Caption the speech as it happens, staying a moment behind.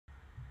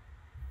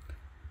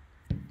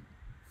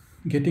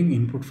getting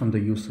input from the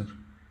user.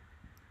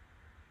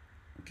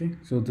 Okay,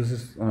 so this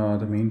is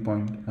the main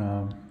point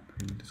we'll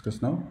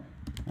discuss now.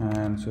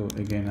 And so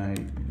again, I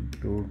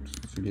wrote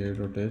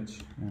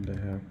stdio.h and I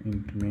have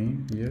int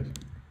main here.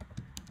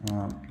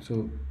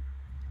 So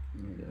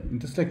in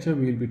this lecture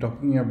we will be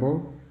talking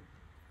about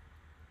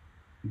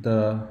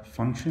the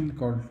function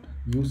called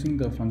using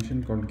the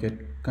function called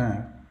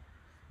getchar.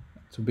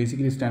 So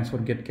basically it stands for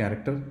get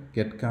character,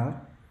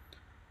 getchar,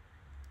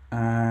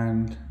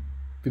 and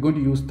we're going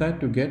to use that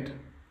to get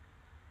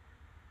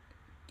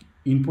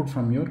input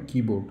from your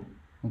keyboard.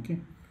 Okay,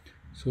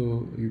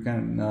 so you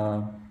can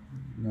now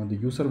the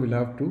user will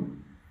have to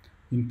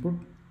input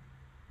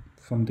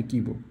from the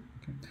keyboard.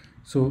 Okay,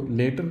 so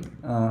later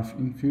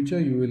in future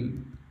you will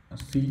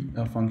see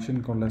a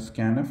function called as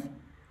scanf,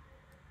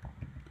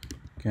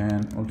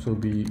 can also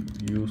be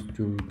used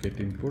to get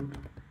input.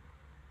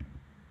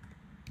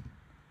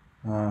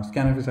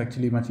 Scanf is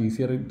actually much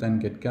easier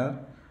than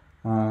getchar,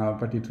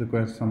 but it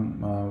requires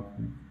some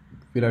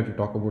we'll have to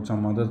talk about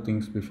some other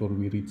things before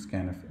we reach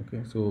scanf.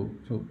 Okay, so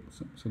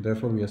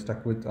therefore we are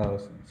stuck with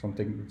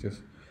something which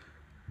is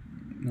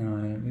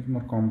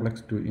more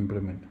complex to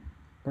implement,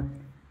 but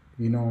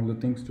we know all the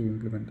things to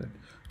implement that.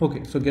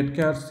 Okay, so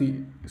getchar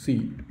c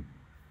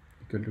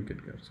equal to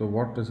getchar. So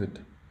what is it?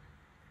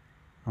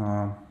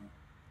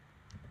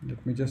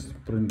 Let me just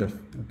printf.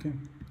 Okay,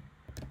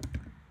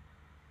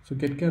 so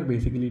getchar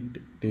basically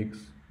takes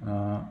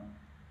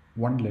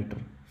one letter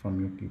from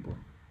your keyboard.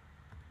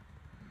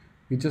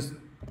 It just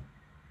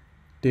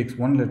takes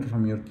one letter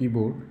from your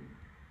keyboard,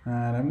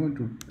 and I'm going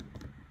to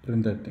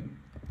print that thing,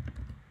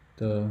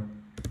 the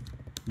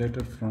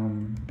letter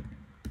from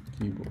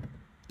keyboard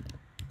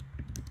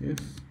is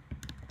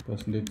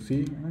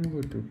 %c. I'm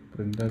going to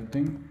print that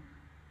thing,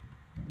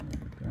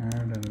 add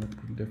another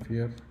printf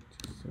here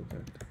just so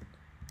that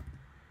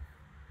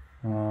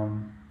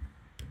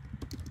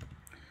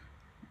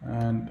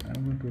and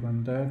I'm going to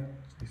run that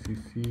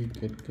gcc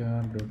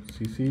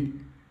getchar.cc.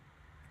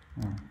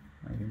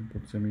 I didn't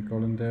put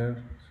semicolon there.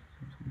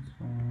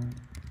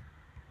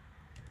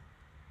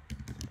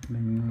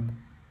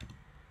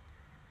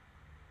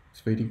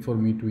 It's waiting for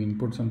me to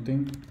input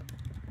something.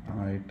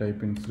 I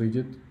type in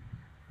Srijit,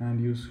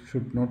 and you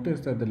should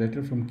notice that the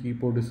letter from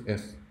keyboard is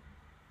S.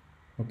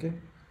 Okay.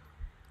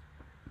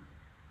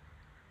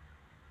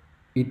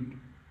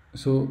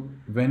 So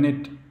when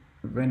it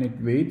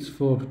waits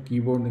for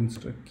keyboard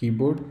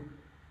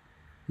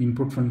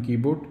input from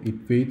keyboard,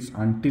 it waits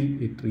until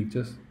it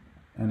reaches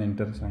an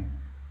enter sign,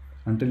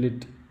 until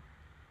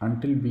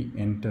we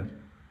enter.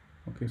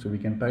 Okay, so we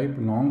can type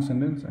long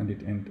sentence and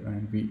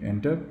we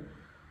enter,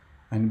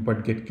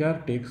 but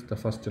getchar takes the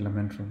first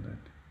element from that.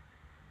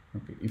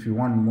 Okay, if you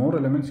want more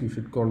elements, you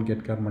should call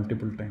getchar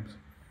multiple times.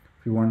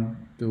 If you want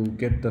to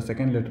get the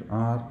second letter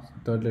R,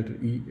 third letter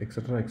E,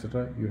 etc.,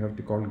 you have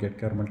to call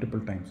getchar multiple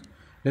times.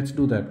 Let's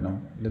do that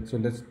now. Let's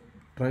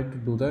try to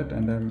do that,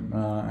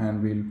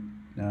 and we'll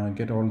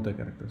get all the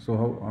characters. So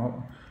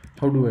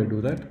how do I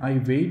do that?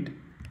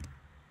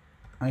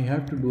 I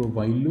have to do a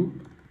while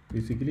loop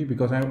basically,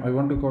 because I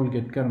want to call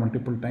getchar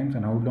multiple times.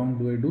 And how long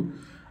do I do?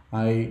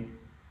 I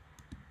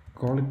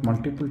call it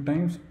multiple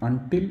times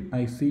until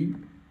I see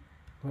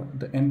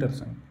the enter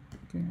sign.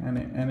 Okay, and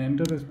an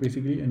enter is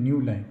basically a new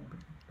line,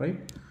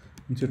 right?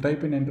 Once you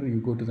type in enter,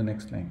 you go to the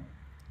next line.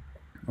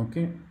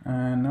 Okay,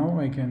 and now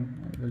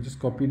I'll just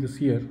copy this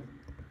here.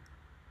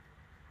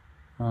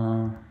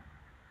 I'll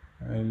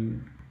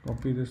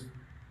copy this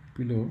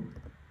below.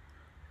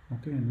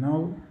 Okay,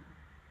 now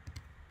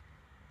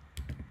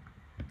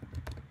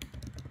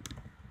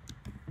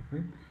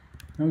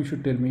you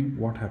should tell me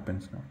what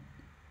happens now,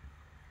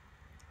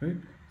 right?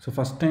 So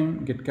first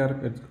time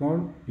getchar gets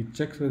called, it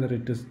checks whether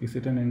is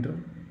it an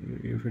enter.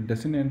 If it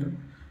doesn't enter,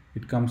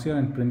 it comes here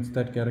and prints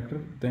that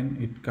character. Then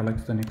it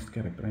collects the next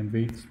character and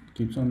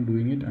keeps on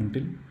doing it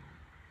until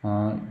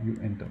you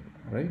enter,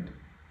 right?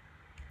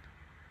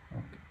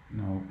 Okay,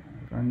 now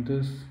I run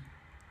this.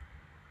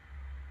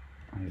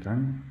 I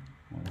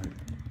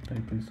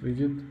type in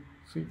Srijit.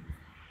 See,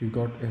 you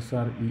got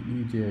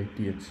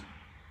SREEJITH.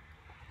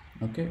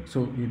 Okay,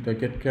 so the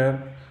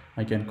getchar,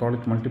 I can call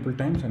it multiple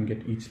times and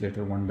get each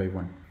letter one by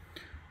one.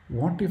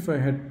 What if I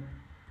had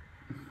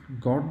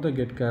got the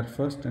getchar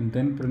first and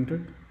then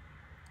printed?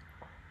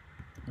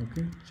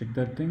 Okay, check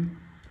that thing.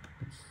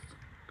 Let's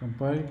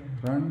compile,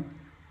 run.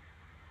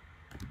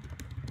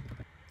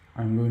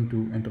 I'm going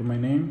to enter my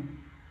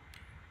name.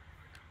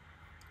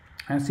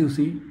 As you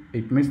see,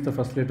 it missed the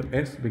first letter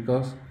S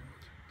because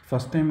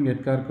first time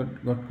getchar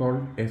got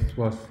called,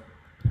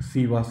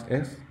 C was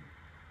S.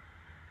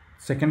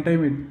 Second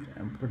time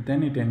but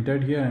then it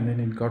entered here and then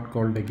it got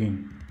called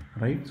again,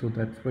 right? So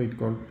that's why it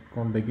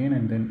called again,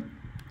 and then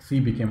C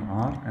became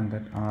R, and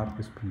that R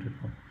is printed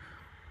out.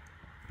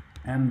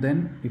 And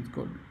then it's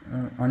called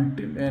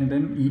until, and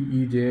then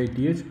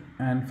EEJITH,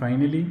 and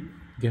finally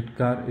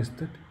getchar is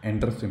that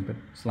enter symbol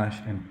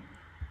 /n.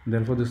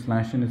 Therefore this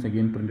 /n is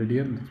again printed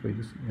here. That's why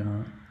this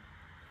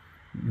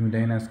new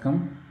line has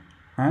come,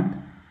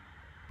 and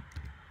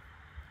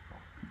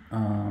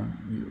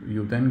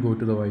you then go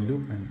to the while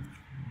loop and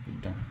be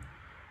done.